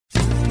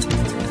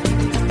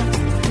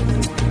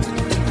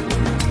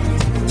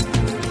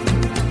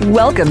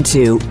Welcome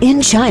to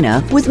In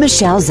China with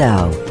Michelle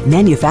Zhou.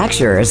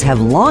 Manufacturers have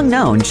long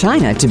known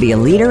China to be a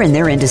leader in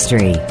their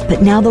industry,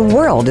 but now the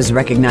world is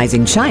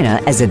recognizing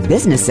China as a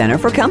business center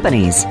for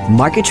companies,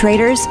 market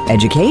traders,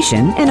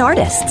 education, and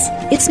artists.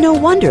 It's no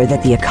wonder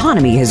that the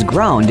economy has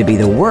grown to be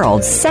the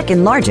world's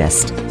second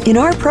largest. In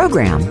our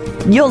program,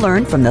 you'll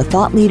learn from the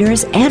thought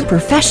leaders and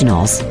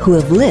professionals who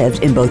have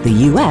lived in both the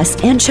U.S.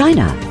 and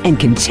China and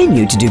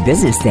continue to do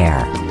business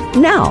there.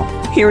 Now,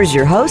 here is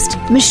your host,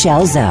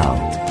 Michelle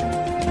Zhou.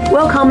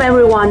 Welcome,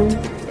 everyone.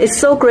 It's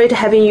so great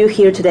having you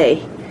here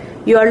today.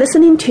 You are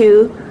listening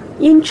to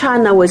In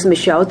China with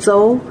Michelle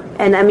Zhou,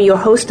 and I'm your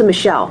host,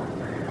 Michelle.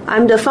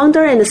 I'm the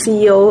founder and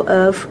CEO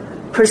of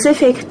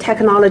Pacific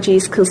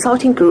Technologies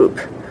Consulting Group.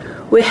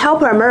 We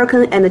help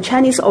American and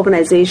Chinese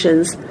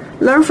organizations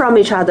learn from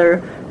each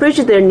other, bridge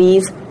their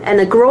needs,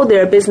 and grow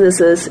their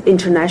businesses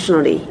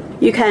internationally.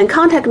 You can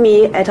contact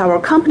me at our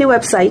company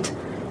website,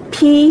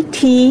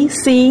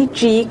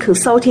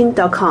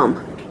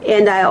 ptcgconsulting.com.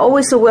 And I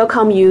always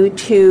welcome you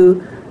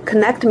to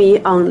connect me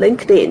on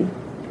LinkedIn.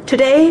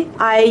 Today,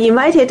 I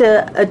invited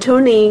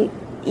attorney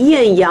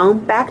Ian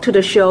Yang back to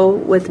the show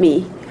with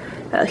me.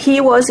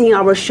 He was in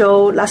our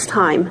show last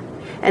time,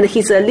 and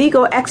he's a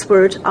legal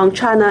expert on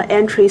China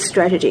entry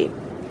strategy.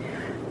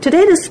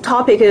 Today, this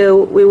topic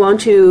we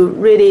want to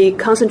really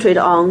concentrate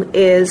on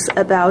is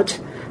about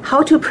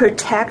how to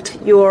protect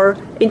your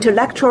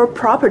intellectual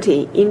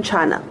property in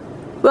China.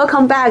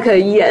 Welcome back,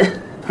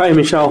 Ian. Hi,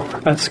 Michelle.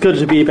 It's good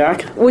to be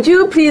back. Would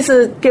you please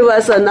give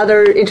us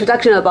another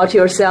introduction about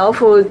yourself,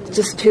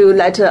 just to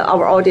let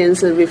our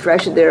audience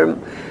refresh their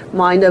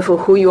mind of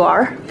who you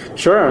are?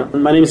 Sure.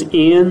 My name is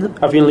Ian.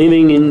 I've been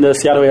living in the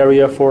Seattle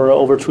area for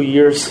over 2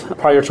 years.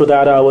 Prior to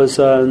that, I was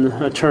an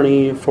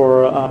attorney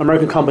for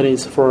American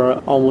companies for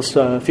almost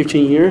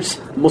 15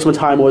 years. Most of my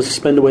time was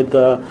spent with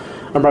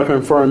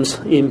American firms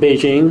in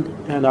Beijing,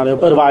 and I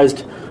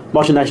advised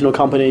multinational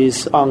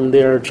companies on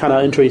their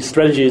China entry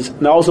strategies,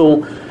 and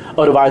also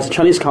advise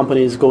Chinese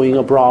companies going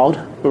abroad.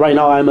 Right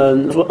now, I'm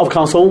of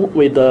counsel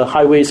with the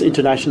Highways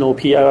International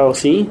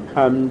PLLC.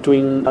 I'm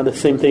doing the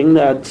same thing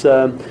that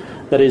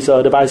is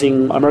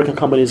advising American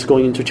companies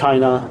going into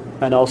China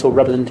and also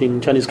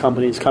representing Chinese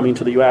companies coming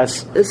to the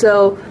U.S.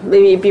 So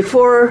maybe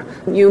before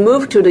you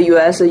moved to the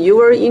U.S., you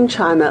were in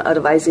China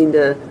advising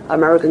the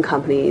American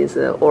companies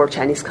or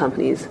Chinese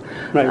companies.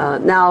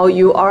 Right. Now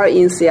you are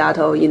in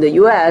Seattle in the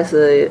U.S.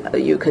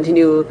 You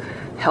continue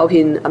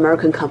helping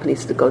American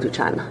companies to go to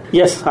China.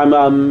 Yes, I'm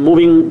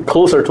moving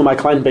closer to my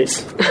client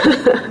base.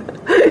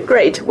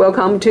 Great.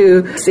 Welcome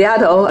to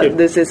Seattle.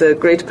 This is a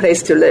great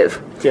place to live.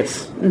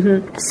 Yes.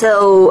 Mm-hmm.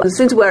 So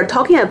since we're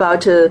talking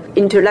about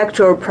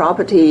intellectual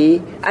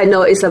property, I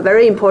know it's a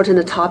very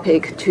important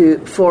topic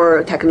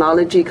for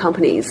technology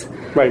companies,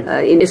 right?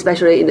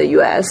 Especially in the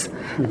U.S.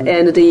 Mm-hmm.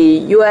 And the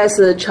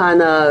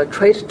U.S.-China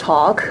trade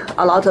talk,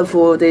 a lot of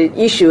the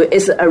issue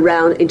is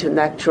around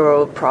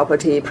intellectual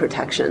property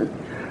protection.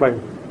 Right.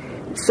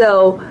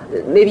 So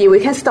maybe we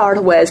can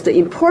start with the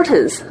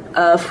importance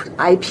of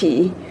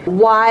IP,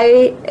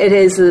 why it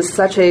is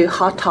such a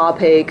hot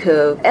topic,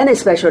 and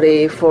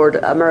especially for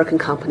the American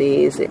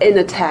companies in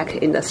the tech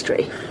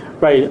industry.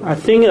 Right. I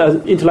think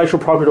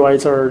intellectual property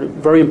rights are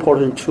very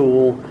important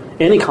to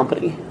any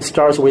company. It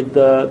starts with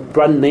the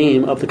brand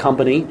name of the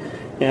company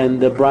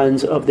and the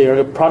brands of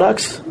their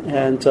products.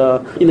 And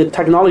in the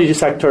technology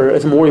sector,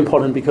 it's more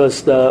important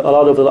because a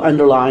lot of the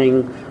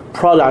underlying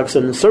products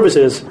and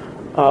services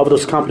of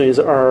those companies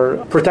are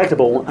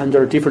protectable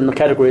under different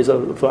categories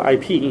of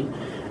IP.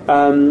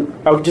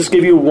 I'll just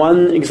give you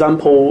one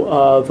example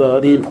of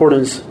the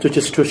importance,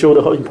 to show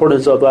the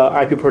importance of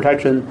IP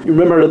protection. You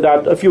remember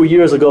that a few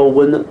years ago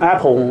when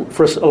Apple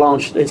first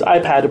launched its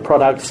iPad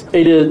products,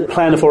 it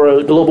planned for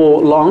a global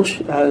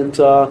launch, and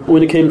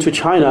when it came to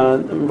China,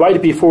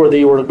 right before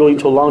they were going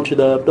to launch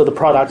the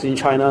products in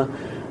China,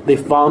 they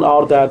found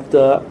out that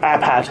the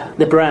iPad,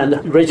 the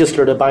brand,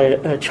 registered by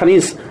a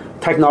Chinese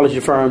technology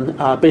firm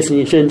based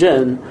in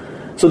Shenzhen.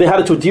 So they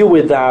had to deal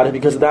with that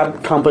because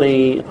that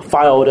company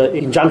filed an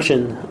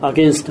injunction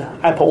against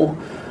Apple.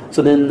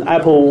 So then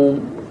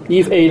Apple,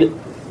 if it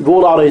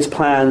rolled out its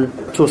plan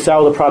to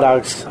sell the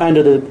products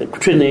under the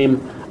trade name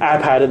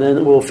iPad, then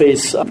it will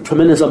face a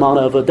tremendous amount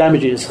of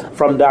damages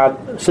from that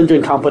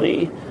Shenzhen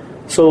company.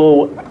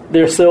 So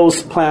their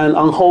sales plan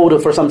on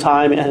hold for some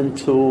time and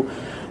to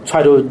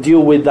try to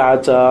deal with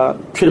that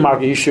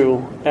trademark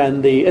issue.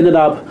 And they ended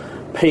up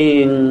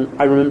paying,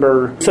 I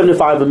remember,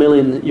 $75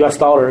 million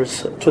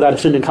to that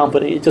Shenzhen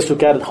company just to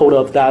get hold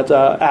of that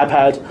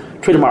iPad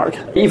trademark.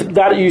 If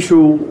that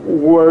issue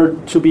were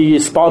to be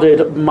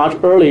spotted much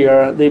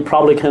earlier, they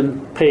probably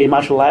can pay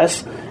much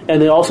less,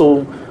 and they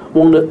also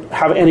won't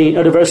have any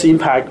adverse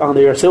impact on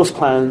their sales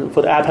plan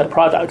for the iPad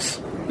products.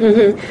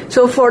 Mm-hmm.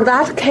 So for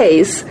that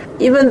case,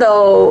 even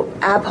though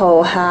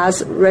Apple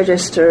has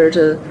registered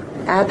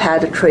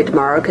iPad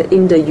trademark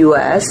in the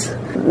U.S.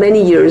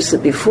 many years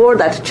before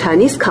that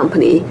Chinese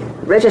company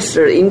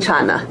registered in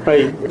China.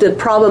 Right. The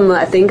problem,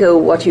 I think,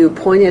 what you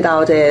pointed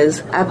out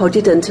is Apple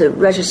didn't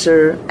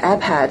register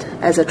iPad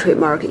as a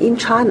trademark in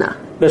China.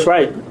 That's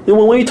right.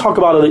 When we talk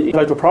about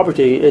intellectual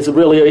property, it's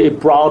really a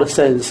broad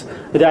sense.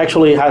 It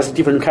actually has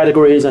different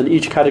categories, and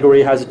each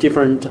category has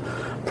different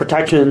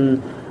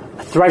protection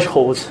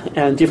thresholds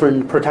and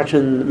different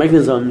protection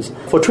mechanisms.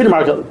 For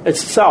trademark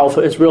itself,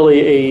 it's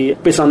really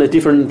based on the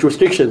different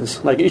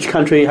jurisdictions. Like each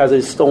country has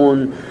its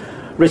own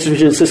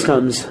registration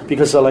systems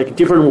because like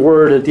different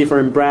word, a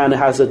different brand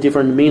has a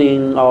different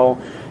meaning, or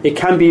it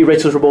can be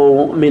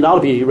registrable, may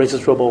not be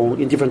registrable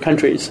in different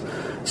countries.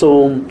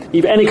 So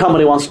if any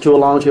company wants to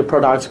launch a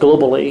product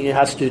globally, it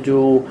has to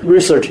do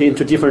research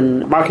into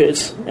different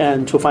markets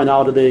and to find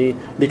out the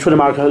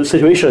trademark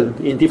situation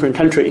in different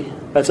country.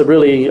 That's a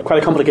really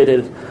quite a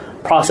complicated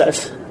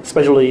process,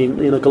 especially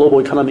in the global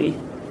economy.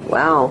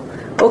 Wow.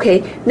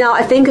 Okay. Now,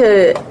 I think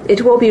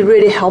it will be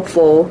really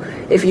helpful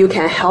if you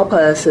can help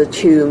us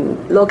to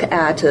look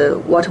at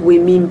what we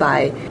mean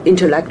by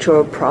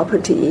intellectual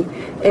property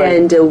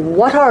and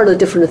what are the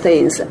different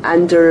things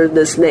under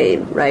this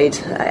name, right?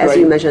 As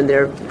you mentioned,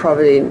 there are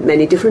probably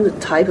many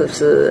different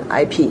types of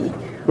IP.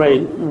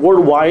 Right.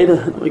 Worldwide,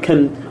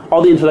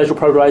 all the intellectual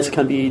property rights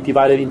can be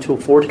divided into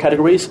 4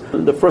 categories.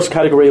 The first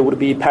category would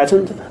be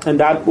patent, and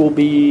that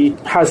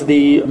has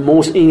the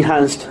most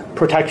enhanced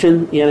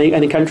protection in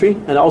any country.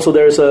 And also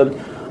there's a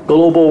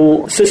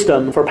global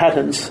system for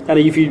patents. And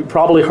if you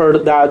probably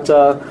heard that,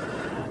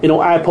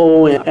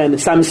 Apple and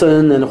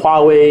Samsung and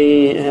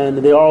Huawei, and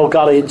they all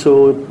got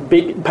into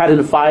big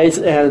patent fights,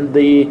 and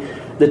the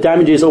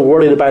damages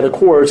awarded by the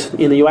courts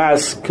in the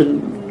U.S. I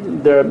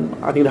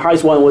think the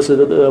highest one was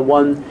the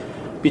one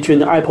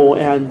between Apple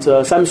and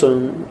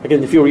Samsung.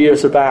 Again, a few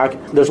years back,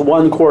 there's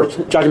one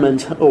court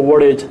judgment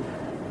awarded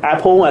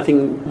Apple, I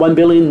think $1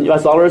 billion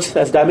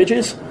as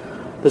damages.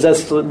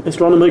 That's an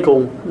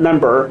astronomical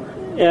number.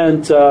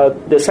 And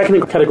the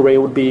second category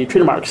would be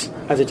trademarks.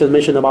 As I just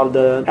mentioned about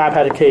the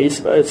iPad case,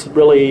 it's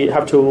really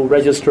have to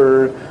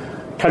register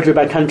country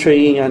by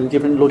country and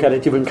look at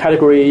different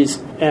categories.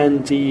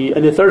 And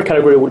the third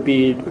category would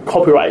be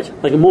copyright.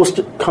 Like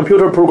most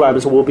computer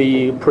programs will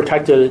be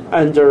protected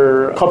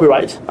under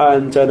copyright,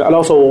 and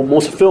also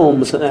most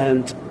films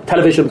and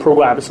television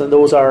programs, and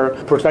those are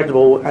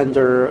protectable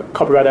under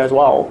copyright as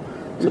well.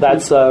 So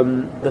that's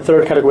the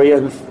third category.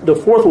 And the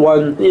fourth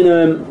one, in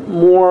a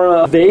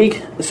more vague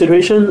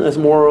situation, is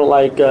more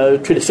like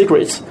trade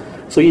secrets.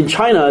 So in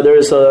China, there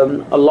is a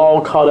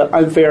law called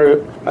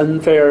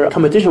unfair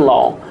competition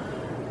law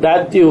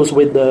that deals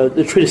with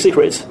the trade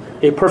secrets.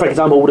 A perfect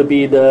example would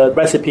be the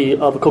recipe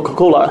of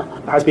Coca-Cola.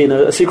 It has been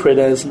a secret,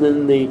 as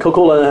the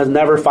Coca-Cola has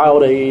never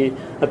filed a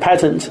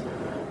patent.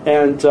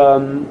 And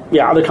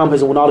other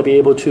companies will not be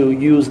able to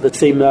use the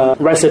same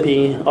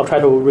recipe or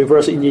try to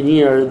reverse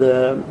engineer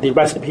the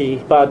recipe.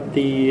 But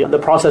the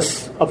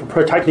process of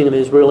protecting it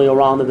is really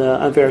around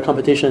the unfair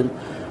competition.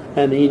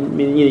 And in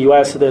the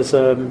U.S., there's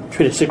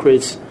trade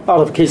secrets, a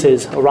lot of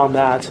cases around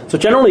that. So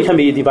generally, it can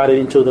be divided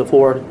into the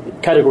 4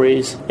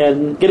 categories.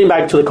 And getting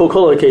back to the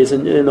Coca-Cola case,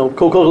 and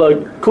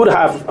Coca-Cola could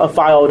have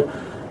filed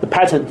the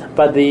patent,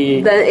 but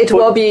then it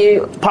will be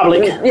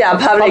public. Yeah,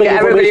 public.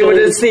 Everybody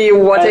would see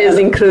what is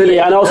included.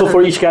 Yeah, and also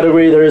for each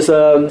category, there is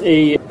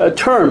a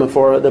term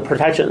for the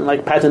protection.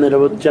 Like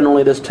patent,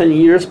 generally there's 10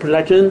 years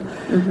protection,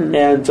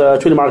 and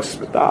trademarks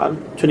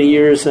 20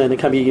 years, and it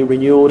can be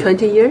renewed.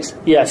 20 years?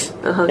 Yes,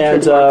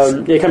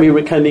 and it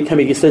can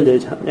be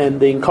extended. And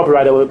the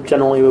copyright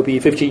generally will be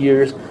 50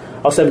 years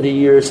or 70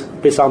 years,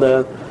 based on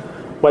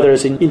whether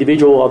it's an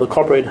individual or the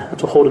corporate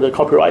to hold the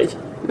copyright.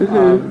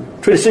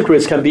 Trade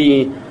secrets can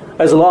be,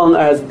 as long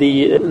as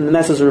the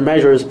necessary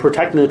measures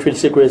protecting the trade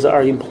secrets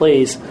are in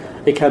place,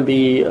 it can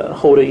be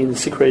held in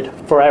secret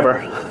forever.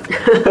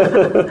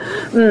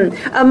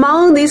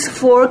 Among these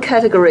 4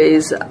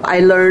 categories,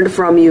 I learned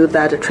from you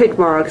that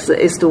trademarks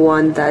is the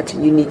one that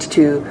you need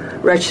to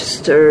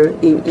register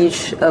in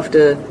each of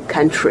the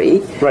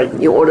country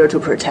in order to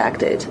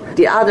protect it.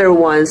 The other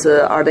ones,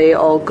 are they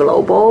all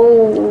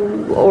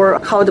global, or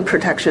how the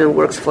protection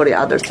works for the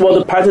others? Well,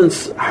 the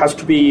patents has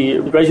to be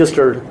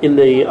registered in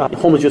the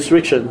home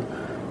jurisdiction,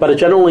 but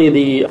generally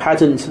the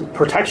patent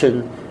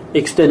protection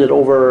extended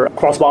over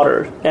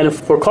cross-border. And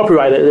for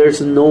copyright,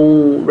 there's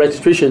no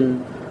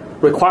registration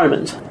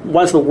requirement.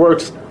 Once the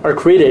works are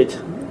created,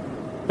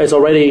 it's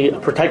already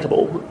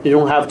protectable. You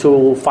don't have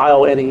to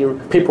file any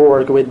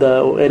paperwork with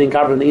any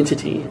government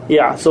entity.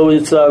 Yeah, so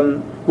it's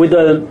with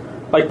the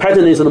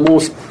patent is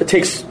it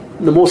takes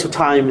the most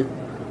time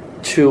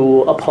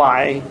to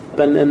apply,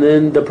 and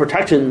then the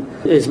protection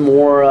is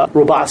more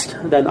robust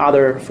than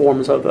other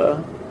forms of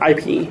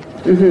IP.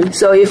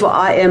 So if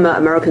I am an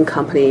American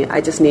company,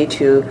 I just need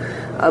to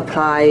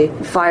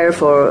file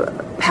for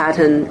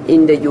patent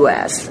in the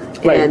U.S.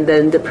 And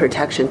then the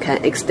protection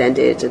can extend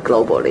it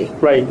globally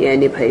in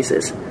any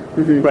places.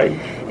 Right.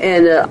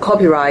 And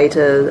copyright,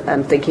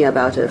 I'm thinking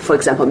about, for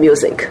example,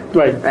 music.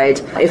 Right.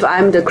 If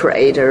I'm the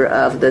creator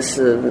of this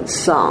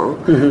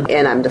song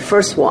and I'm the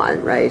first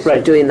one, right,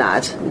 doing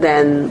that,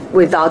 then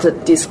without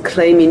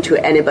disclaiming to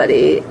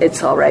anybody,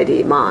 it's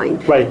already mine.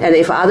 Right. And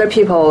if other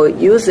people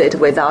use it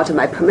without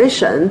my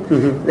permission,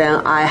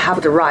 then I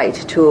have the right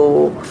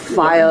to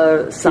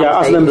file something. Yeah,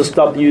 ask them to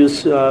stop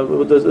use.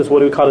 That's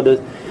what we call it,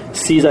 the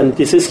cease and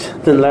desist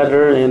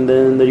letter, and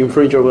then the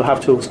infringer will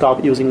have to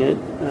stop using it.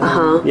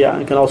 Yeah,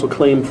 you can also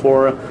claim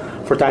for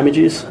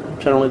damages.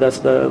 Generally, that's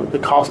the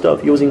cost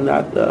of using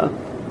that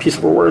piece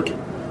of work.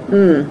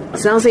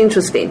 Sounds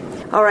interesting.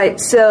 All right,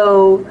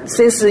 so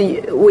since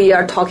we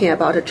are talking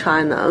about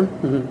China,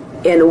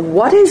 and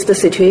what is the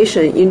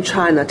situation in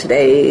China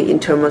today in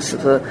terms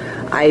of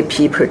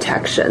IP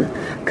protection?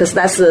 Because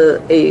that's a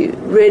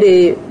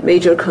really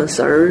major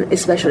concern,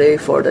 especially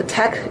for the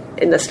tech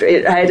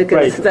industry, right?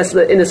 Because that's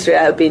the industry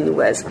I've been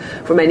with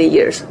for many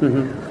years.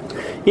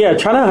 Yeah,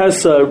 China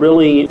has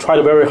really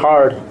tried very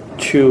hard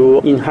to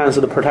enhance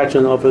the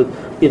protection of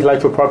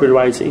intellectual property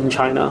rights in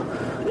China.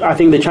 I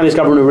think the Chinese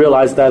government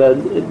realized that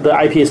the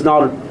IP is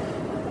not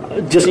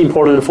just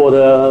important for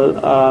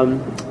the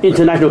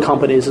international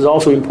companies. It's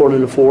also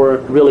important for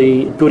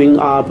really building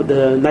up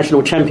the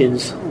national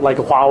champions like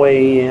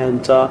Huawei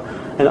and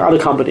other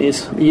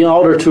companies. In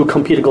order to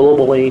compete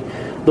globally,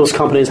 those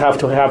companies have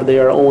to have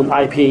their own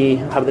IP,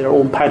 have their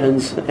own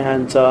patents,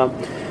 and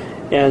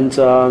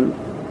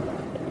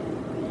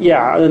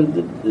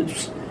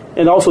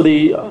also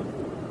the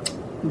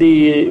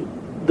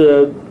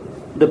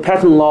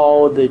patent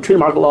law, the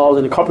trademark laws,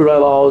 and the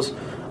copyright laws.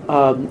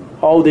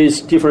 All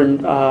these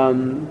different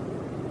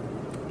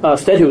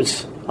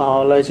statutes,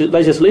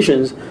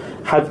 legislations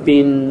have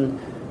been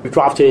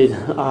drafted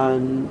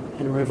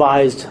and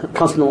revised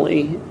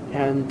constantly,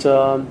 and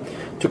to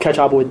catch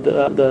up with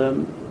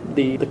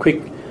the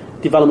quick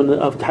development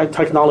of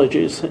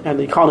technologies and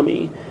the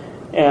economy,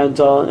 and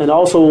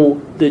also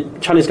the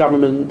Chinese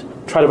government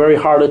tried very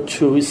hard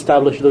to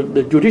establish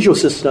the judicial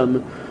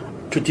system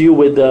to deal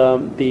with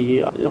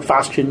the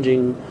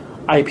fast-changing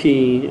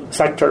IP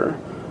sector.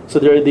 So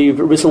they've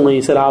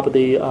recently set up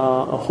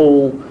a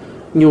whole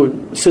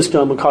new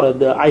system called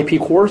the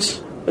IP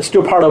courts. It's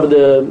still part of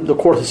the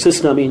court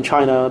system in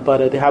China,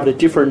 but they have a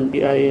different,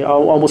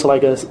 almost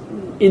like an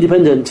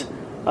independent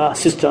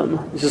system.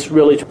 It's just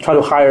really to try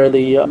to hire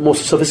the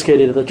most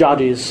sophisticated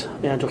judges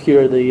and to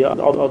hear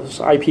all those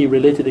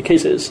IP-related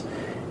cases.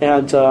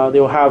 And they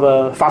will have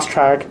a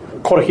fast-track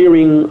court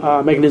hearing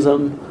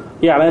mechanism.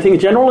 Yeah, and I think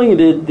generally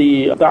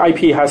the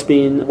IP has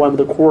been one of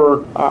the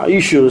core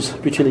issues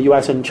between the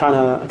U.S. and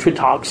China trade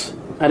talks.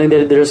 I think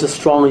that there's a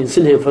strong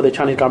incentive for the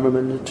Chinese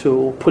government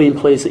to put in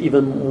place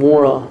even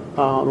more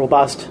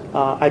robust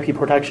IP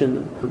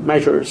protection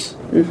measures.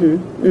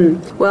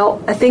 Well,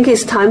 I think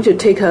it's time to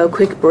take a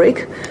quick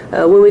break.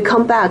 When we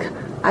come back,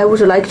 I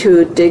would like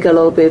to dig a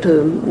little bit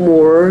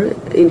more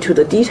into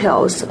the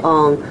details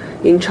on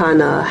in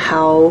China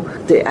how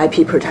the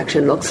IP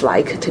protection looks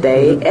like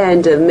today,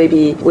 and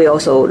maybe we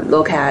also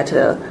look at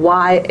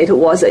why it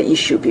was an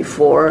issue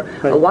before,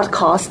 what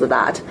caused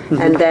that,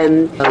 and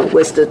then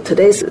with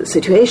today's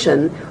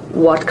situation,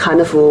 what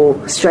kind of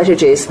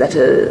strategies that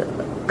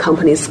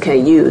companies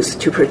can use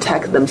to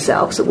protect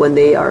themselves when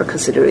they are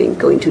considering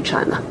going to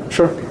China.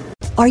 Sure.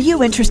 Are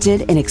you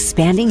interested in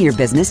expanding your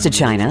business to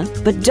China,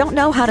 but don't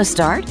know how to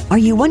start? Are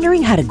you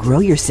wondering how to grow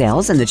your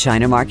sales in the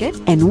China market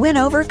and win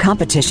over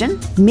competition?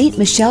 Meet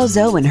Michelle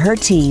Zhou and her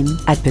team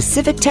at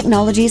Pacific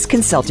Technologies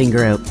Consulting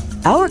Group.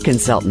 Our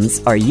consultants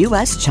are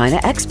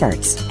U.S.-China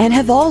experts and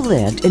have all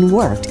lived and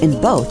worked in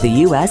both the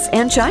U.S.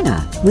 and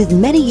China, with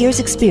many years'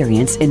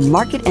 experience in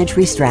market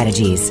entry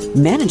strategies,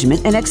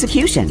 management, and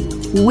execution.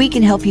 We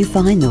can help you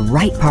find the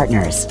right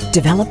partners,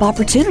 develop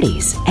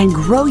opportunities, and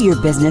grow your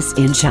business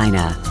in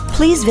China.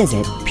 Please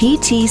visit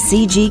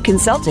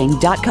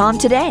ptcgconsulting.com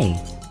today.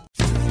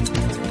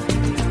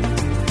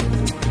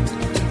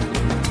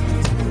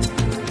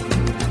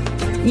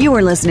 You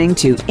are listening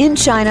to In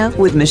China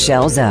with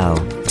Michelle Zhou.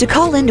 To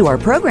call into our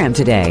program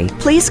today,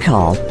 please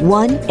call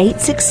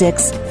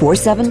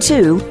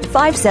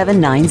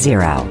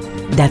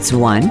 1-866-472-5790. That's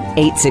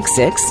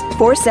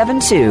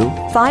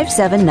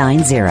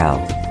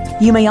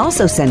 1-866-472-5790. You may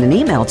also send an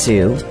email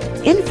to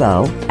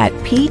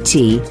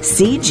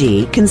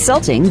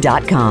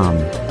info@ptcgconsulting.com.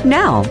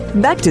 Now,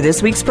 back to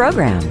this week's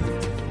program.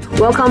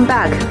 Welcome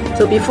back.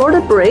 So before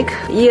the break,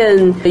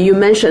 Ian, you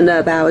mentioned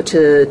about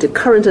the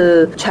current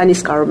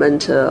Chinese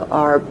government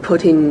are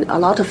putting a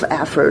lot of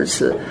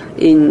efforts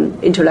in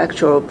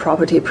intellectual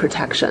property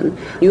protection.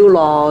 New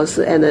laws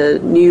and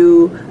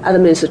new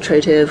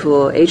administrative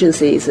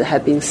agencies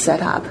have been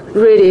set up,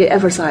 really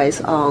emphasize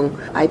on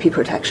IP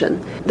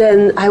protection.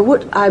 Then I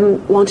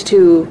want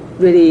to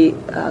really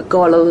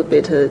go a little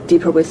bit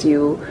deeper with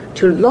you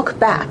to look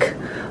back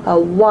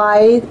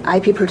why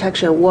IP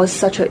protection was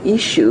such an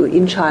issue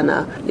in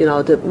China,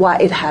 why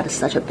it had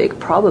such a big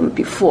problem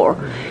before.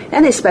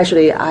 And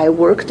especially I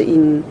worked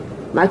in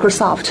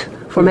Microsoft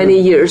for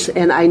many years,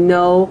 and I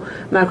know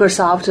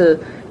Microsoft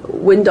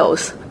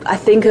Windows I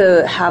think,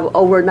 have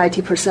over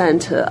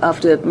 90%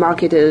 of the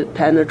market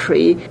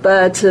penetrate.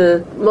 But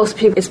most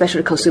people,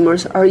 especially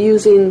consumers, are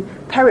using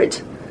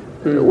Parrot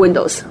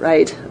Windows,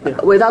 right?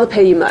 Yeah. Without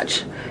paying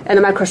much. And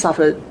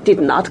Microsoft did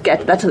not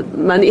get better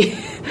money.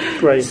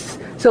 Right.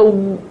 So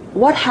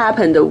what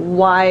happened?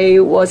 Why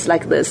was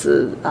like this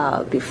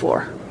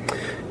before?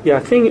 Yeah, I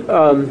think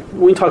when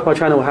we talk about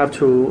China, we have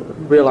to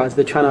realize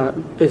that China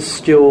is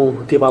still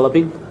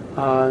developing.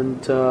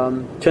 And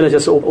China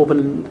just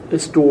opened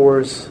its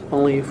doors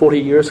only 40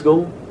 years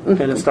ago,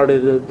 and it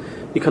started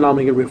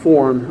economic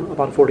reform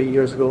about 40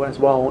 years ago as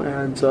well.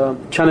 And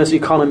China's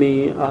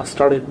economy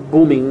started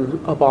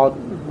booming about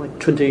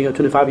 20 or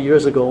 25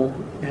 years ago.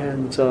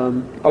 And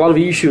a lot of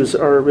issues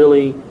are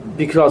really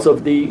because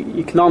of the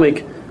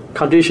economic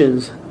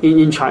conditions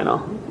in China.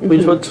 When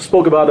you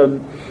spoke about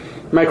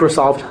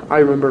Microsoft, I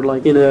remember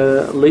in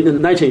the late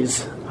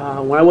 90s,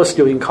 when I was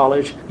still in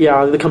college,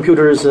 the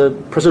computers,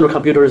 personal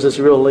computers is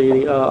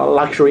really a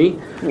luxury.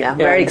 Yeah,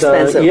 very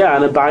expensive.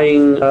 And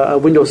buying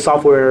Windows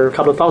software, a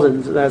couple of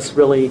thousands, that's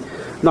really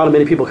not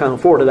many people can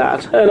afford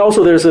that. And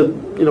also there's a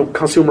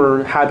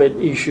consumer habit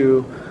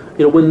issue.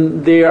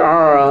 When there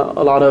are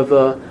a lot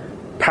of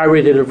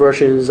pirated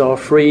versions or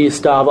free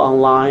stuff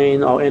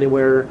online or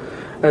anywhere,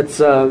 it's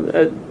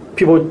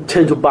people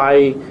tend to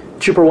buy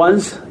cheaper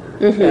ones.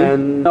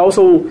 And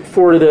also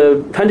for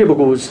the tangible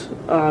goods,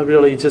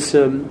 really just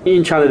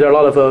in China there are a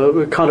lot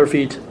of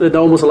counterfeit. It's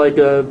almost like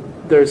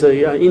there's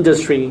a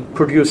industry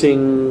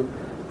producing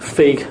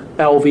fake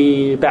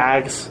LV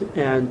bags,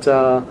 and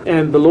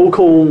the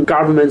local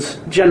governments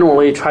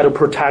generally try to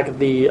protect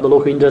the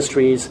local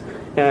industries,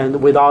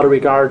 and without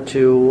regard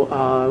to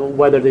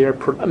whether they are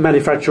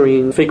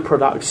manufacturing fake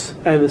products.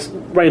 And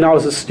right now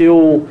it's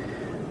still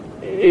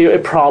a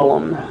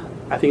problem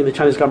I think the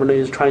Chinese government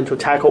is trying to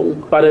tackle,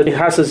 but it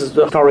has its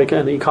historic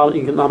and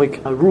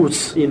economic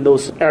roots in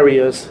those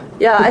areas.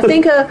 Yeah, I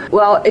think,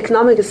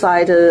 economic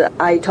side,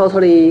 I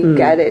totally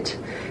get it.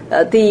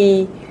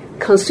 The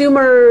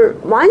consumer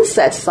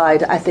mindset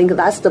side, I think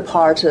that's the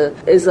part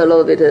is a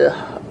little bit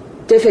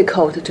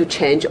difficult to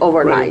change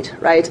overnight,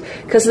 right?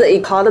 Because the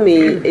economy,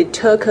 it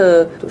took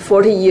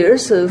 40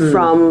 years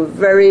from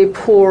very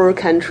poor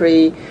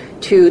country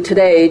to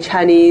today,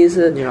 Chinese,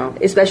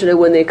 especially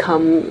when they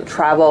come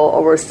travel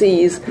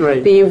overseas,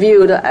 being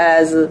viewed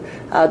as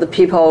the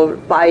people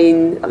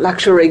buying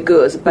luxury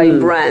goods,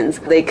 buying brands.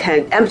 They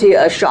can empty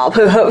a shop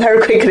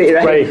very quickly,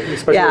 right? Right,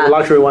 especially the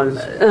luxury ones.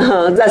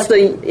 That's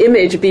the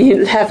image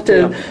being left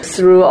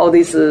through all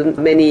these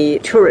many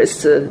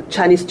tourists,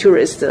 Chinese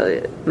tourist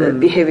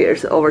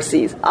behaviors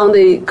overseas. On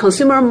the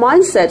consumer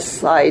mindset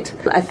side,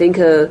 I think,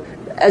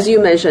 as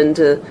you mentioned,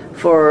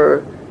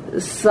 for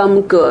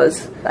some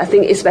goods, I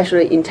think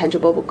especially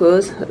intangible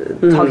goods,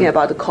 talking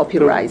about the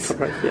copyrights,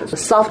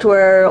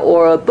 software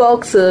or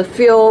books,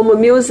 film,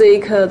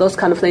 music, those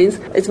kind of things.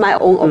 It's my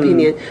own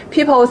opinion.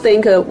 People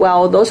think,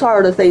 those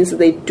are the things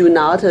they do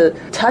not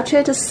touch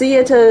it, see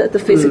it, the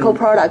physical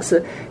products,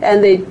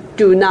 and they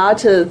do not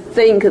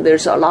think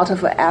there's a lot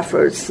of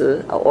efforts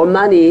or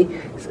money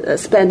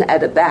spent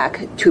at the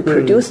back to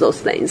produce those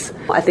things.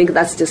 I think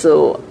that's just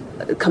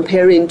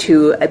comparing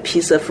to a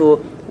piece of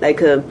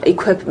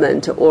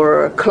equipment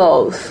or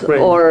clothes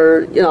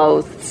or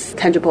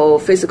tangible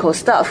physical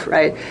stuff,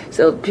 right?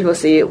 So people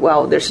see,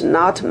 there's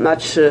not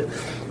much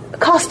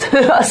cost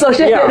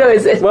associated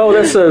with it. Well,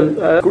 that's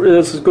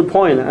a good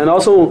point. And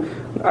also,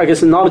 I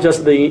guess not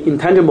just the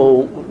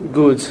intangible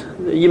goods,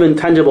 even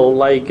tangible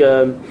like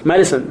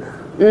medicine.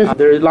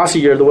 Last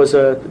year there was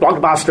a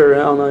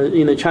blockbuster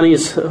in the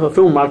Chinese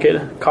film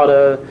market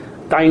called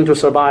Dying to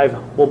Survive,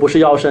 我不是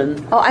药神.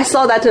 Oh, I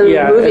saw that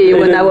movie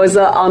when I was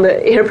on the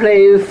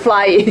airplane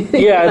flying.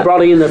 It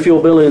brought in a few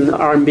billion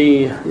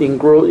RMB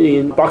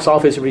in box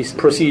office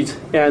proceeds,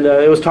 and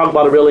it was talking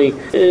about really,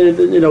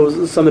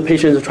 some of the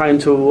patients trying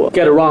to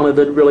get around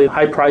the really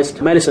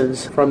high-priced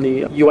medicines from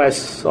the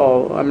U.S.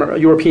 or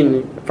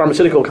European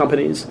pharmaceutical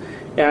companies,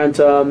 and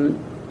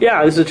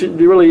this is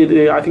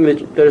really, I think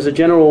that there's a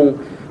general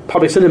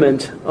public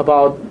sentiment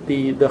about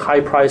the high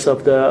price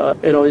of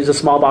it's a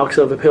small box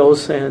of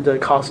pills and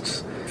it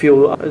costs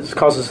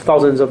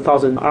thousands of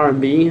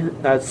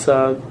RMB. That's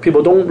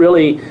people don't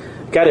really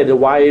get it,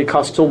 why it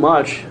costs so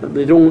much.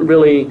 They don't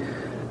really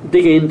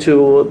dig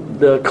into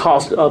the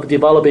cost of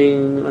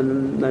developing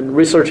and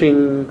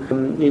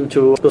researching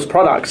into those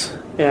products.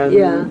 And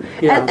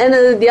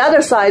the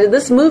other side,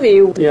 this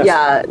movie,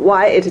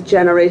 why it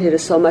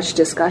generated so much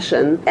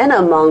discussion and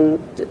among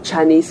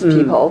Chinese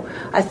people.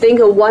 I think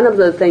one of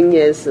the things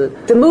is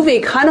the movie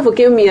kind of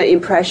gave me an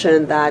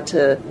impression that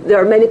there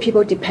are many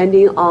people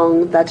depending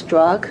on that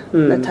drug,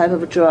 that type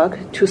of drug,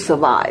 to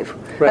survive.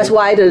 Right. That's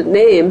why the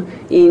name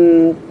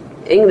in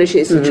English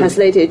is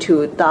translated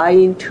to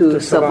dying to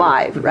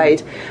survive,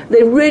 right?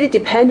 They really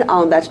depend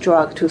on that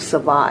drug to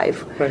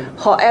survive. Right.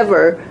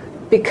 However,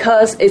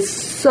 because it's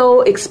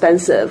so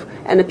expensive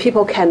and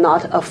people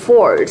cannot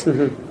afford,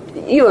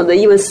 they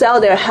even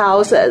sell their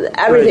house,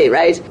 everything,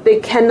 right?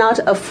 They cannot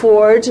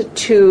afford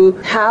to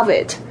have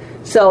it,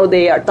 so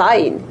they are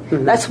dying.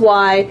 That's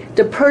why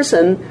the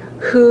person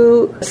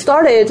who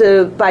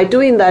started by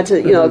doing that,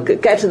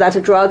 get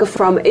that drug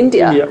from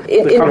India.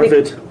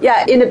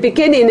 In the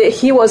beginning,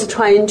 he was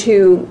trying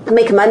to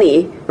make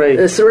money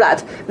through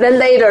that. Then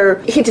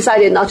later, he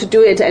decided not to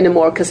do it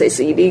anymore because it's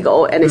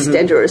illegal and it's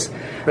dangerous.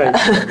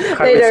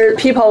 Later,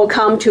 people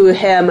come to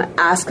him,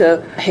 ask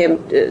him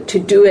to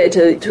do it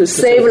to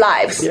save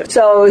lives. Yeah.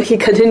 So he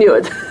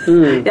continued.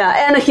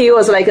 And he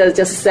was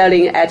just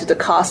selling at the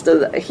cost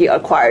that he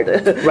acquired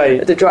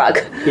the drug.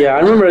 Yeah, I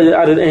remember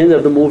at the end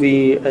of the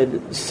movie,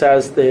 it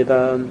says that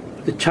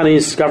the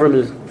Chinese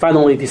government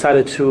finally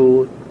decided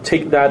to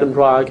take that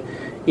drug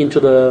into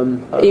the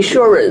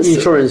insurance.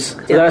 So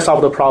that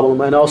solved the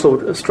problem and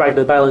also strike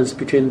the balance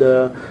between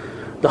the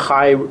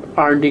high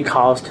R&D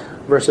cost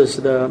versus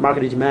the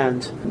market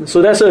demand.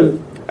 So that's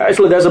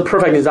a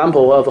perfect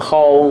example of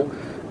how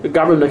the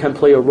government can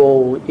play a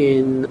role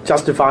in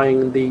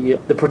justifying the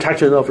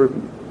protection of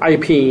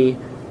IP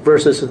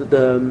versus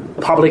the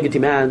public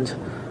demand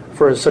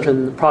for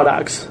certain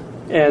products.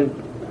 And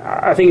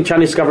I think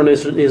Chinese government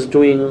is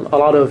doing a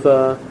lot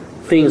of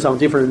things on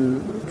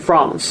different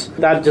fronts.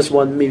 That's just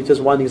one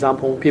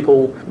example.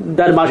 People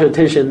that much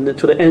attention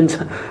to the end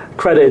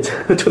credit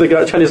to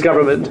the Chinese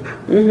government.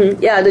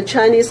 Yeah, the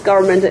Chinese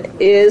government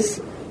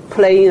is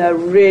playing a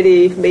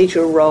really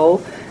major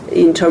role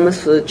in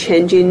terms of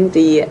changing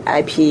the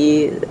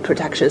IP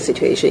protection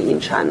situation in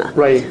China.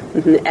 Right.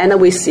 And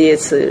we see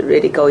it's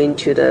really going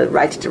to the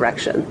right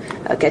direction,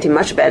 getting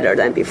much better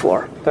than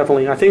before.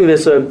 Definitely. I think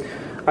this,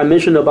 I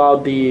mentioned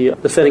about the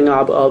setting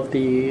up of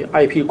the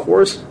IP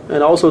course,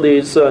 and also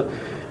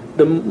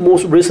the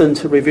most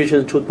recent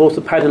revision to both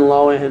the patent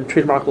law and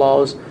trademark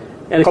laws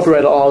and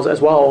copyright laws as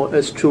well,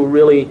 as to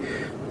really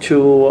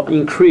to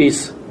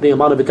increase the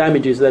amount of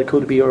damages that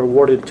could be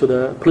awarded to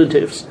the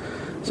plaintiffs.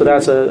 So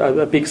that's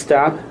a big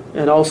step.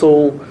 And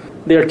also,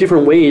 there are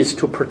different ways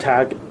to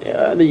protect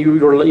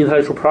your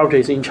intellectual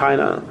properties in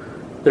China.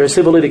 There's a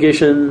civil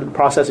litigation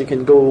process you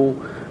can go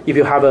if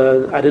you have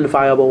an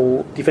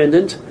identifiable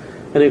defendant,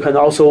 and you can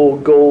also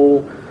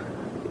go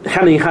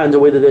hand in hand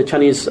with the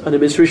Chinese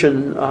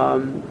administration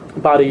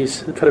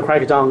bodies to try to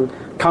crack down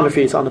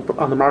counterfeits on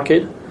the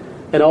market.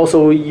 And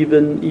also,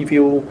 even if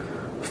you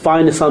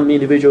find some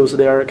individuals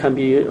there can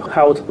be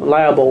held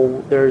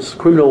liable, there's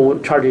criminal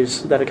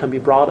charges that can be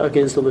brought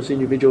against those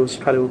individuals,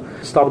 try to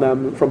stop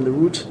them from the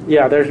root.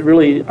 Yeah, there's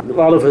really a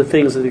lot of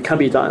things that can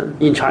be done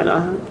in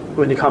China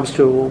when it comes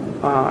to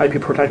IP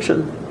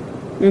protection.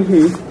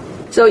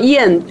 So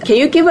Ian, can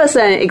you give us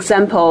an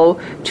example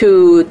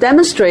to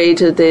demonstrate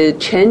the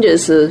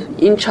changes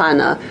in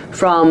China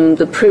from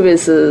the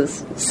previous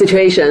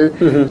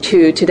situation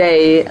to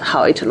today,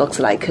 how it looks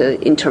like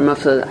in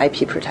terms of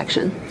IP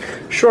protection?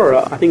 Sure.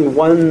 I think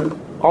one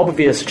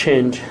obvious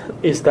change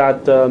is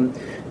that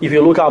if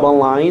you look up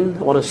online,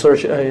 want to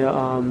search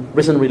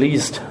recently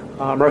released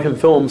American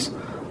films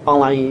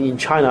online in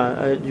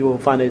China, you will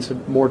find it's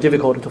more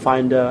difficult to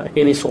find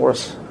any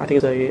source. I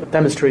think it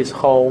demonstrates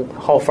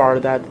how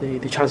far that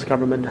the Chinese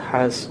government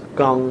has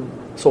gone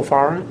so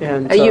far.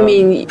 And you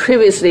mean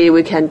previously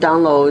we can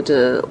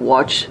download,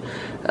 watch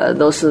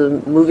those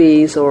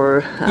movies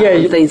or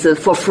things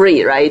for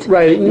free, right?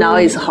 Right. Now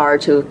it's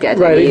hard to get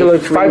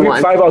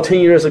five or 10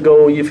 years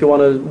ago, if you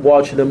want to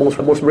watch the most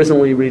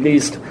recently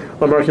released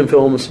American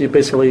films, you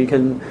basically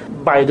can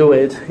Baidu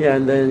it,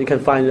 and then you can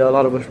find a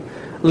lot of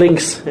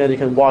links, and you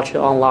can watch it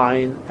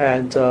online.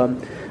 And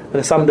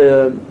some of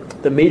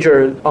the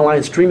major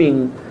online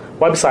streaming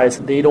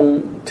websites, they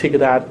don't take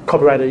that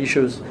copyright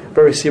issues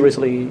very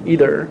seriously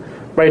either.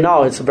 Right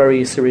now, it's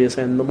very serious,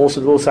 and most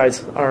of those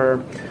sites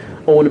are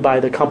owned by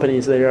the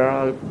companies that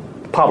are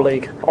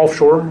public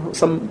offshore.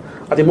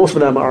 I think most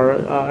of them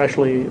are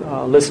actually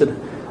listed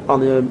on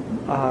the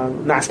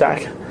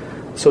NASDAQ.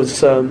 So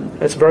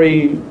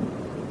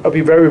it'll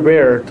be very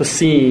rare to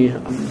see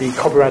the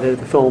copyrighted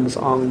films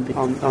on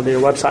their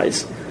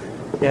websites,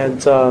 and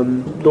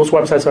those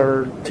websites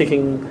are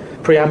taking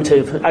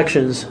preemptive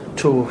actions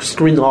to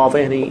screen off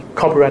any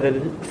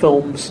copyrighted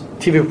films,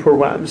 TV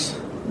programs.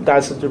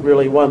 That's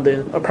really one of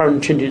the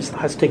apparent changes that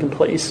has taken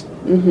place.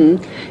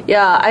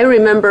 Yeah, I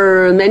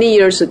remember many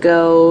years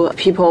ago,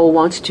 people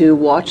want to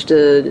watch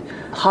the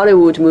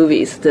Hollywood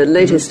movies, the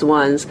latest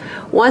ones.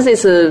 Once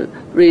it's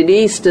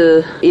released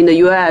in the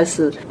US,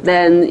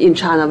 then in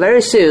China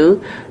very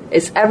soon,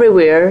 it's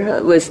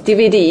everywhere with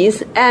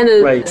DVDs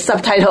and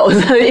subtitles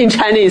in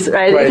Chinese,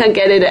 right? You can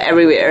get it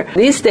everywhere.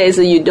 These days,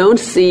 you don't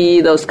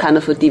see those kind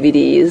of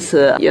DVDs,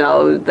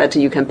 that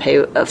you can pay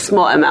a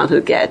small amount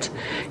to get.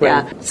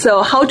 Right. Yeah.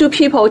 So how do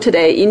people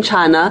today in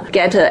China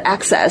get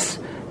access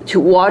to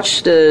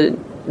watch the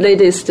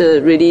latest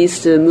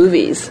released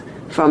movies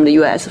from the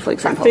US, for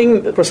example? I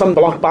think for some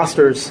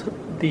blockbusters,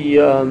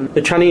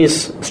 the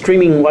Chinese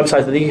streaming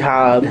websites, they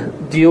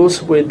have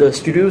deals with the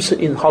studios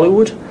in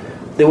Hollywood.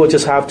 They will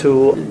just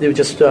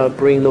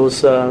bring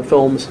those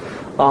films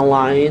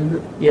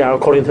online,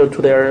 according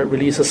to their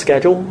release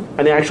schedule.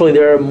 And actually,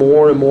 there are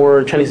more and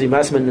more Chinese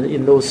investment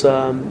in those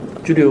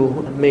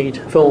studio-made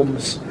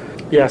films.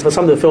 Yeah, so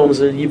some of the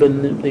films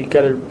even they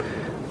get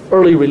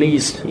early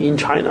released in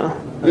China.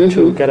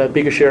 to get a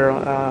bigger share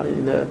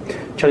in the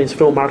Chinese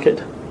film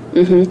market.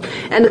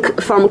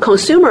 And from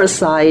consumer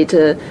side,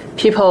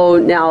 people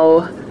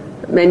now,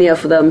 many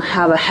of them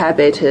have a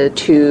habit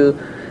to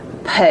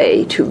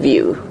pay to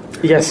view.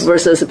 Yes.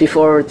 Versus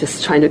before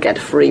just trying to get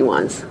free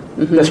ones.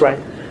 That's right.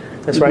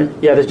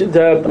 Yeah,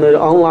 the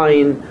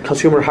online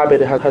consumer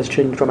habit has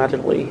changed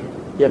dramatically.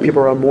 Yeah,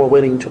 people are more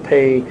willing to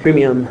pay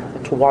premium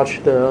to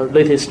watch the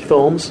latest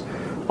films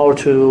or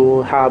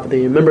to have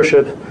the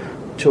membership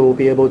to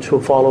be able to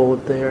follow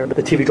the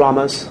TV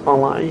dramas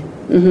online.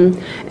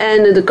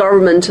 And the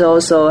government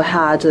also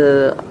had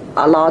a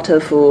lot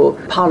of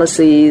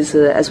policies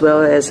as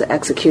well as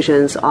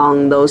executions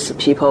on those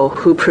people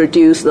who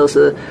produce those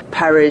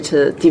pirate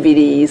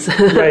DVDs.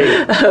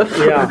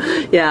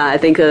 Right. Yeah, I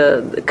think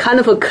kind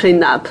of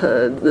clean up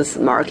this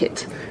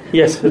market.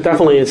 Yes,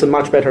 definitely. It's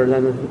much better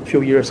than a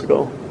few years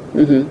ago.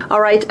 All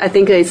right, I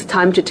think it's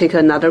time to take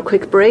another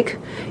quick break.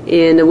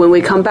 And when we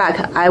come back,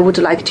 I would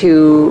like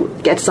to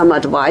get some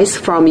advice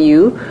from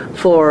you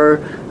for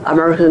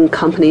American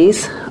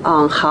companies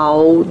on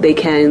how they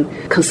can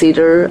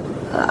consider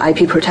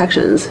IP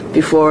protections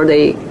before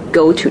they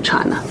go to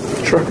China.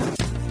 Sure.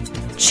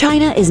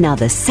 China is now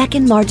the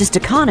second largest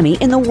economy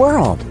in the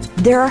world.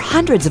 There are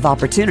hundreds of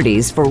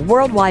opportunities for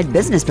worldwide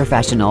business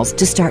professionals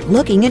to start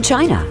looking in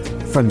China.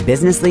 From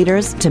business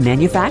leaders to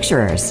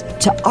manufacturers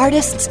to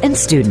artists and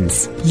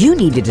students, you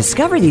need to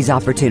discover these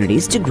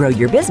opportunities to grow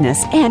your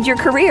business and your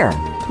career.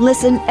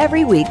 Listen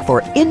every week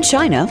for In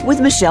China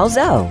with Michelle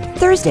Zhou,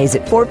 Thursdays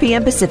at 4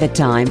 p.m. Pacific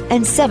Time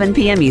and 7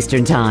 p.m.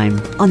 Eastern Time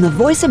on the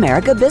Voice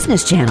America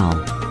Business Channel.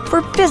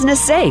 For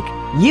business sake,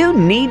 you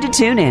need to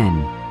tune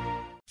in.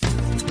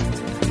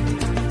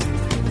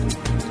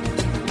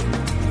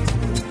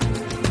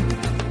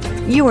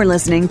 You are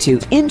listening to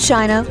In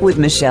China with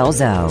Michelle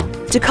Zhou.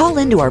 To call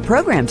into our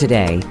program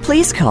today,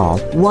 please call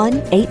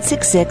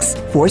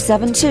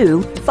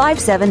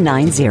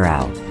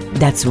 1-866-472-5790.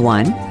 That's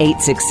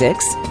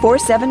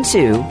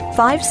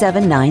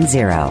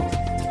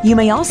 1-866-472-5790. You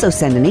may also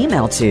send an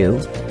email to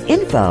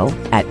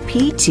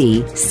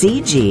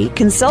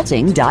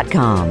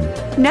info@ptcgconsulting.com.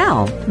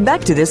 Now,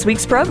 back to this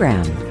week's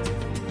program.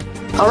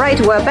 All right,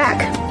 we're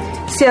back.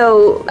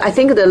 So I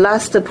think the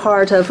last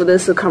part of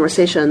this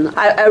conversation,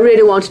 I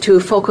really want to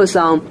focus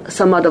on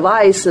some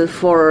advice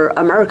for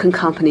American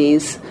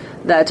companies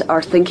that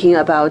are thinking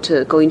about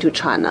going to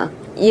China.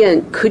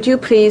 Ian, could you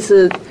please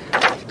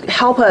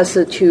help us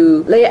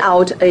to lay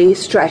out a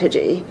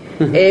strategy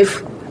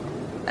if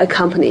a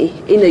company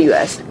in the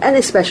U.S., and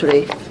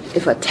especially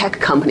if a tech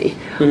company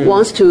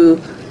wants to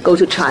go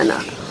to China?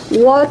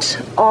 What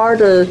are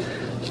the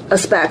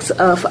aspects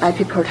of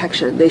IP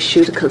protection they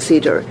should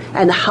consider,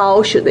 and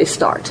how should they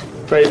start?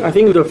 Right. I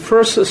think the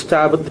first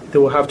step they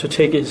will have to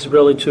take is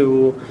really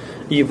to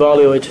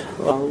evaluate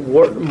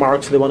what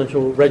marks they wanted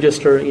to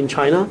register in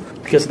China,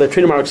 because the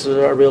trademarks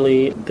are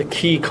really the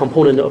key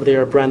component of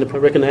their brand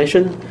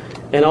recognition.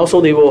 And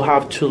also they will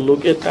have to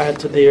look at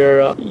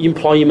their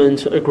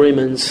employment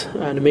agreements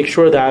and make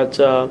sure that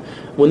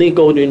when they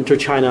go into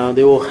China,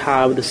 they will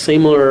have the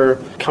similar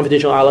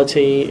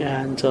confidentiality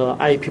and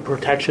IP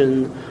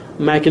protection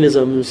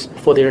mechanisms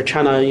for their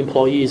China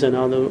employees and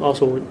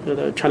also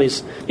the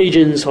Chinese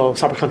agents or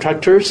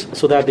subcontractors,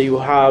 so that they will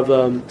have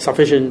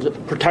sufficient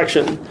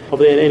protection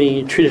of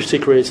any trade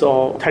secrets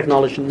or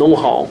technology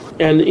know-how.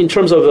 And in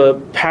terms of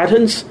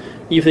patents,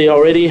 if they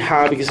already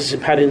have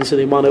existing patents,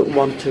 they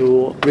want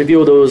to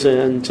review those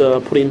and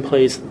put in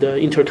place the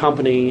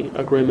intercompany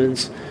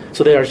agreements,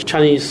 so their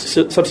Chinese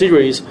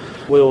subsidiaries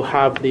will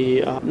have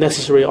the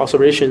necessary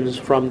authorizations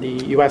from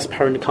the U.S.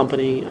 parent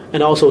company,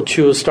 and also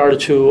to start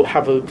to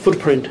have a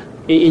footprint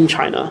in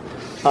China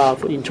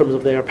in terms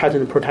of their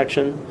patent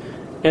protection.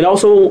 And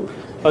also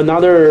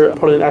another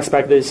important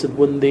aspect is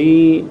when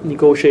they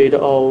negotiate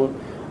or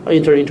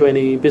enter into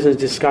any business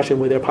discussion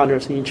with their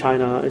partners in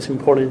China, it's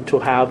important to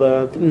have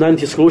a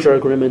non-disclosure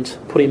agreement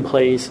put in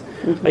place.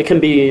 It can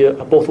be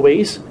both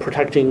ways,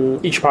 protecting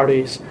each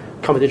party's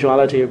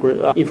confidentiality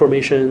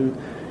information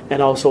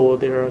and also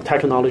their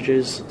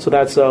technologies. So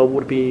that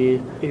would be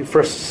a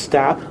first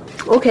step.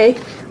 Okay.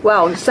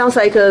 Well, sounds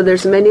like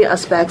there's many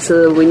aspects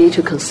we need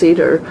to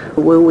consider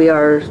when we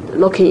are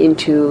looking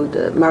into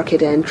the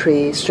market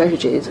entry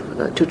strategies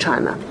to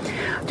China.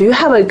 Do you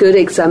have a good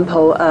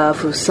example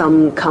of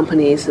some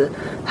companies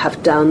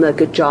have done a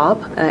good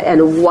job,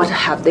 and what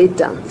have they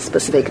done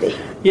specifically?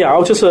 Yeah,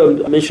 I'll just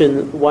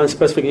mention one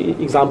specific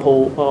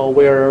example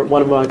where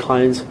one of my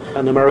clients,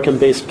 an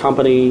American-based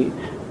company,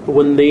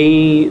 when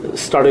they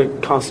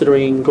started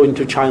considering going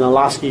to China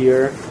last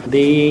year,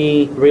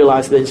 they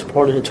realized that it's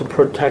important to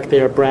protect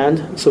their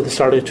brand. So they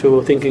started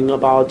to thinking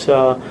about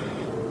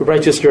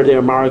register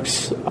their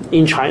marks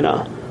in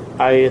China.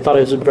 I thought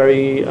it was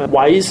very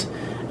wise.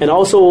 And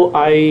also,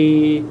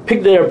 I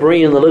picked their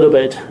brain a little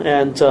bit,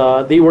 and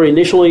they were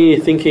initially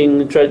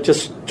thinking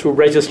just to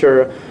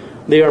register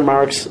their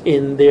marks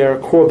in their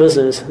core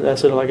business,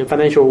 that's like a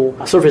financial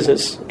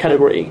services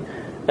category.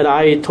 And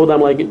I told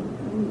them, like,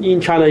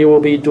 in China, you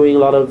will be doing a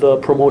lot of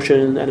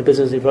promotion and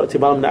business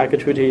development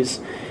activities.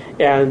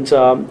 And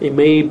it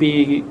may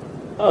be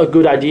a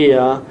good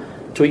idea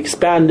to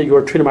expand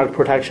your trademark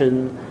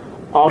protection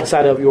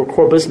outside of your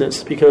core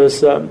business,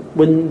 because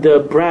when the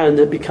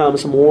brand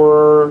becomes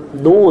more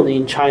known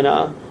in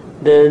China,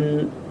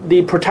 then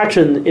the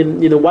protection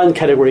in one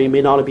category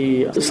may not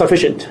be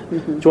sufficient.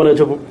 You wanted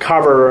to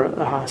cover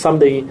some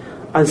of the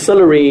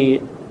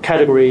ancillary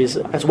categories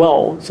as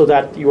well, so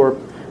that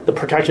the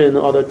protection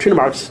of the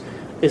trademarks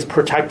is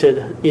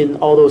protected in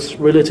all those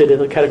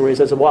related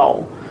categories as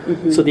well.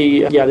 So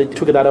they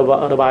took that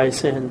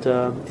advice and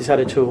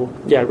decided to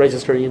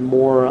register in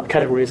more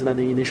categories than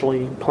they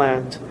initially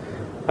planned.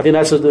 I think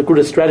that's a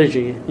good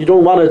strategy. You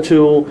don't want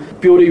to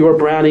build your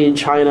brand in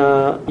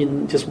China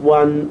in just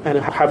one and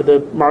have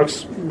the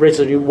marks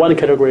registered in one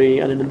category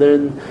and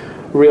then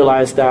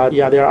realize that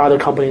there are other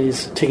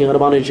companies taking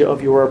advantage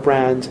of your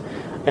brand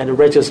and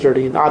registered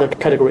in other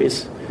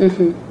categories,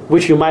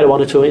 which you might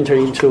want to enter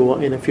into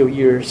in a few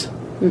years.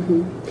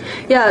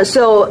 Yeah,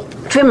 so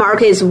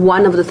trademark is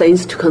one of the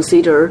things to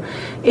consider.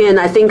 And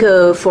I think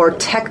for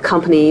tech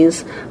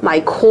companies, my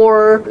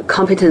core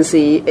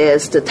competency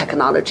is the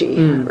technology,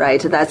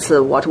 right? That's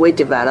what we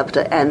developed,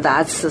 and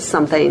that's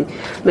something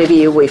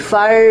maybe we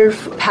file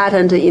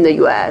patent in the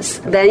US.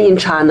 Then in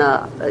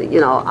China,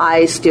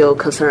 I still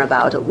concerned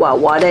about,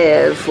 what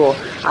if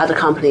other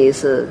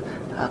companies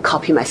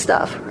copy my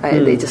stuff,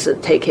 right? They just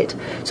take it.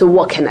 So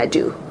what can I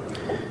do?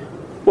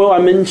 Well, I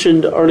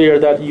mentioned earlier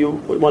that you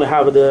want to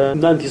have the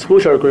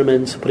non-disclosure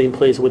agreements put in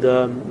place with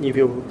if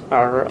you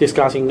are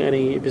discussing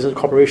any business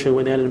cooperation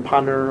with any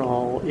partner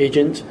or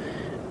agent,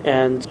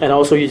 and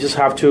also you just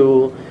have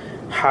to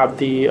have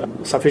the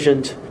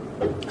sufficient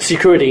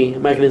security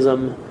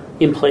mechanism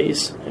in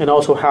place, and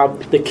also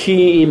have the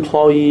key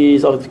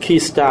employees or the key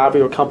staff of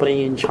your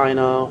company in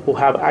China who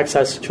have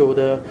access to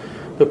the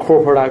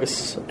core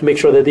products to make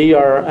sure that they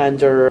are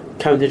under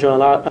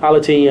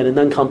confidentiality and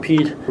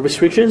non-compete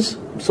restrictions,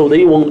 so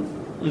they won't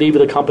leave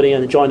the company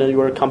and join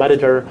your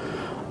competitor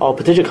or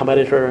potential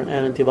competitor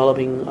and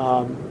developing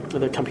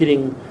the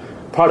competing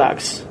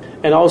products.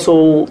 And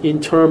also in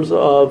terms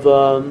of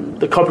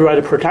the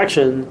copyright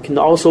protection, can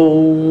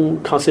also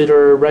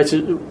consider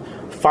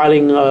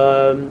filing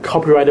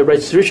copyright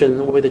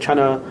registration with the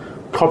China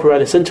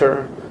Copyright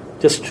Center,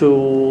 just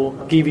to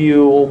give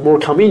you more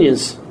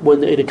convenience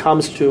when it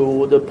comes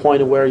to the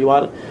point where you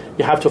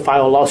have to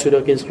file a lawsuit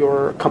against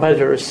your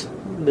competitors.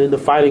 Then the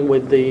filing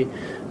with the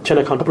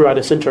China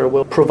Copyright Center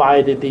will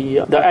provide the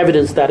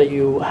evidence that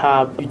you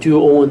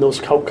do own those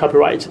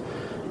copyrights,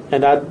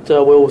 and that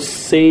will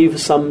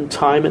save some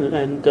time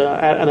and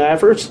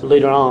efforts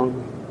later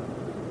on.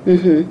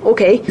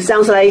 Okay,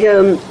 sounds like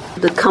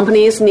the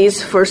companies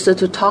needs first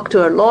to talk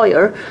to a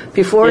lawyer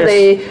before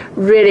they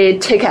really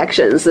take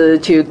actions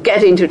to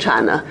get into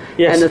China.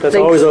 Yes, and that's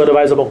always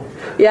advisable.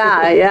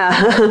 Yeah,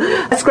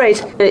 that's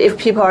great. If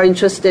people are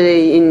interested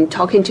in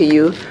talking to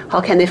you, how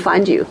can they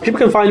find you? People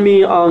can find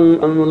me on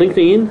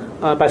LinkedIn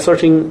by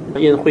searching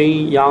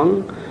Yanhui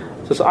Yang.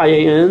 So it's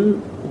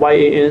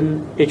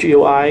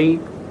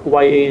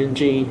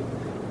IANYANHUIYANG.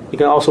 You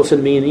can also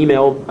send me an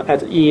email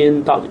at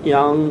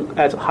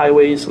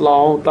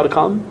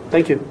ian.yang@highwayslaw.com.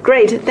 Thank you.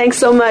 Great. Thanks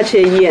so much,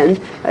 Ian.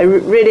 I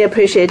really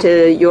appreciate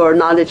your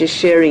knowledge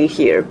sharing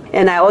here.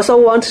 And I also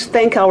want to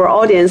thank our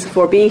audience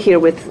for being here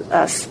with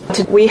us.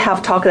 We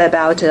have talked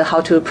about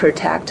how to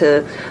protect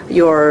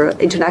your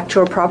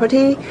intellectual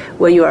property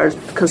when you are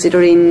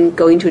considering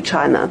going to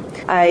China.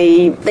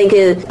 I think,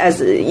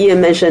 as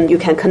Ian mentioned, you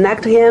can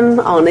connect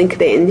him on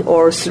LinkedIn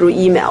or through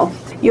email.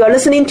 You are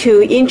listening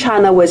to In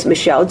China with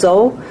Michelle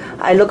Zhou.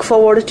 I look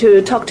forward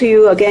to talk to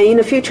you again in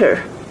the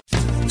future.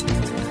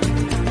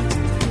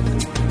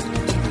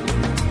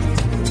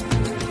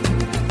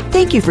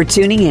 Thank you for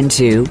tuning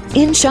into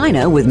In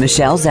China with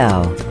Michelle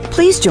Zhou.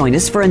 Please join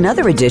us for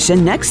another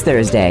edition next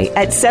Thursday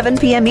at 7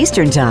 p.m.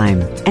 Eastern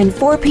Time and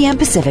 4 p.m.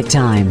 Pacific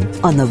Time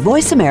on the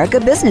Voice America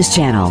Business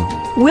Channel.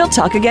 We'll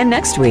talk again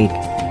next week.